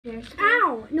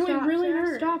Ow! No, it really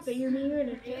hurts. Stop it, you're being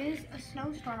ridiculous. There is a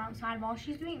snowstorm outside while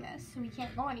she's doing this, so we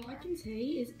can't go anywhere. All I can say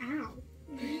is ow.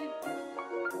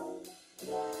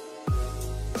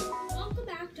 Welcome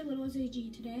back to Little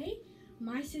AG. Today,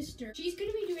 my sister, she's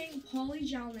going to be doing poly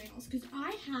gel nails because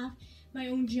I have my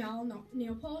own gel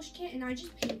nail polish kit and I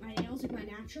just paint my nails with my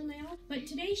natural nail. But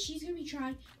today, she's going to be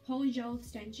trying poly gel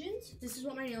extensions. This is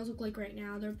what my nails look like right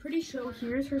now. They're pretty short. So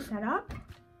here's her setup.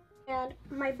 And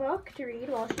my book to read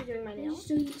while she's doing my nails.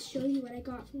 Show you what I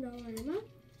got from Dollarama.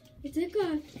 It's like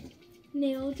a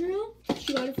nail drill.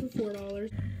 She got it for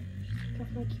 $4.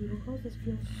 Got my cuticles. This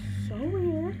feels so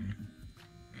weird.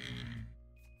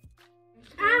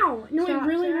 Ow! No, it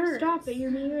really hurts. Stop it,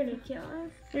 you're being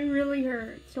ridiculous. It really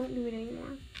hurts. Don't do it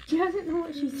anymore. She doesn't know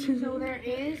what she's doing. So there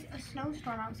is a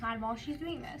snowstorm outside while she's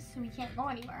doing this, so we can't go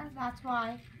anywhere. That's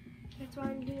why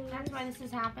I'm doing this. That's why this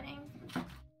is happening.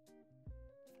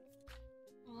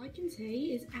 All I can say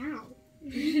is ow.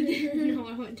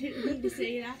 No, I didn't need to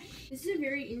say that. This is a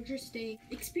very interesting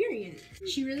experience.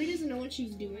 She really doesn't know what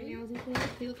she's doing. Nails, of course,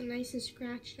 they look nice and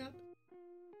scratched up.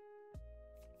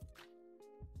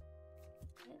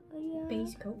 Yeah.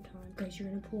 Base coat time. Guys, you're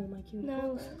gonna pull my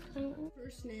cuticles. No.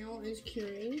 First nail is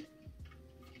curing.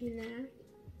 In there.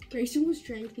 Grayson was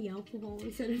drank the alcohol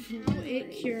instead of milk.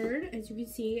 It cured, as you can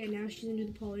see, and now she's gonna do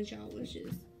the poly gel, which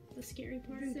is the scary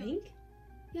part. So, pink?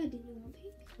 Yeah, did you want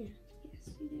pink? Yeah.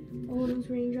 Yes, you did. Oh, those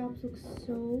raindrops look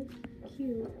so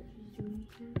cute. She's doing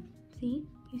it. See?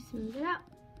 You smooth it out.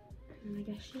 And I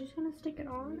guess she's just gonna stick it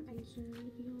on. I'm sorry,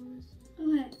 to be honest.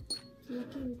 Okay.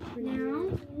 Looking pretty. Now,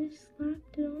 I just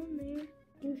slapped it on there.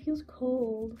 It feels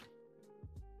cold.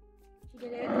 She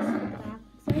did it. This is the back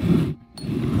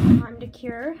side. Time to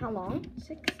cure. How long?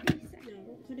 60 seconds.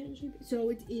 No, couldn't she? So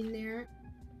it's in there.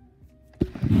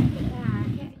 Look at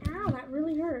that. Ow, that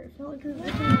really hurt. It felt like it was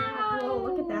ripping off. Whoa,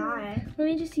 look at that. Let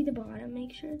me just see the bottom,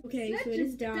 make sure. Okay, so it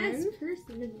is done.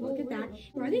 Look at that.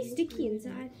 Why are they sticky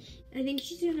inside? I think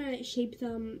she's gonna shape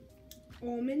them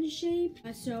almond shape.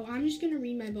 So I'm just gonna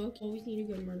read my book. Always need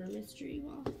a good murder mystery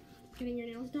while getting your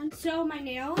nails done. So my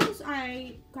nails,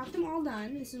 I got them all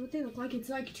done. This is what they look like. It's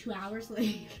like 2 hours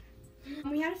late.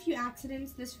 We had a few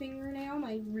accidents. This fingernail,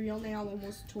 my real nail,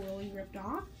 almost totally ripped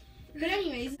off. But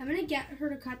anyways, I'm gonna get her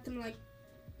to cut them like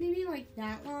maybe like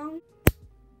that long.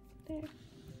 There.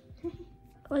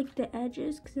 Like the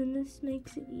edges, because then this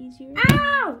makes it easier.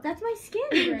 Ow! That's my skin,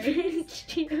 Grace.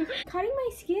 Cutting my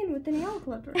skin with the nail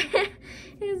clipper.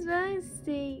 It's my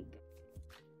mistake.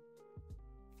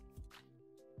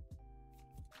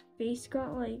 Face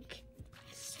got like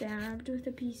stabbed with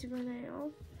a piece of her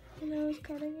nail when I was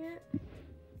cutting it.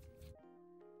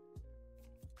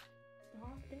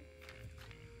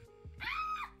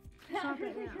 Stop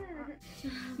it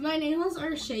now. My nails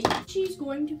are shaped. She's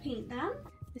going to paint them.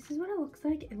 This is what it looks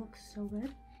like. It looks so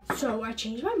good. So I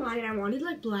changed my mind and I wanted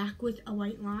like black with a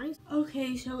white line.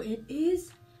 Okay, so it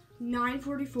is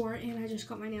 9:44 and I just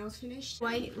got my nails finished.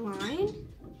 White line.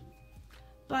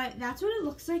 But that's what it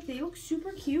looks like. They look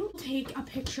super cute. I'll take a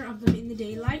picture of them in the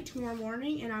daylight tomorrow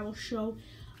morning and I will show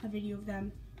a video of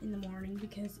them in the morning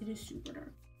because it is super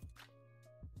dark.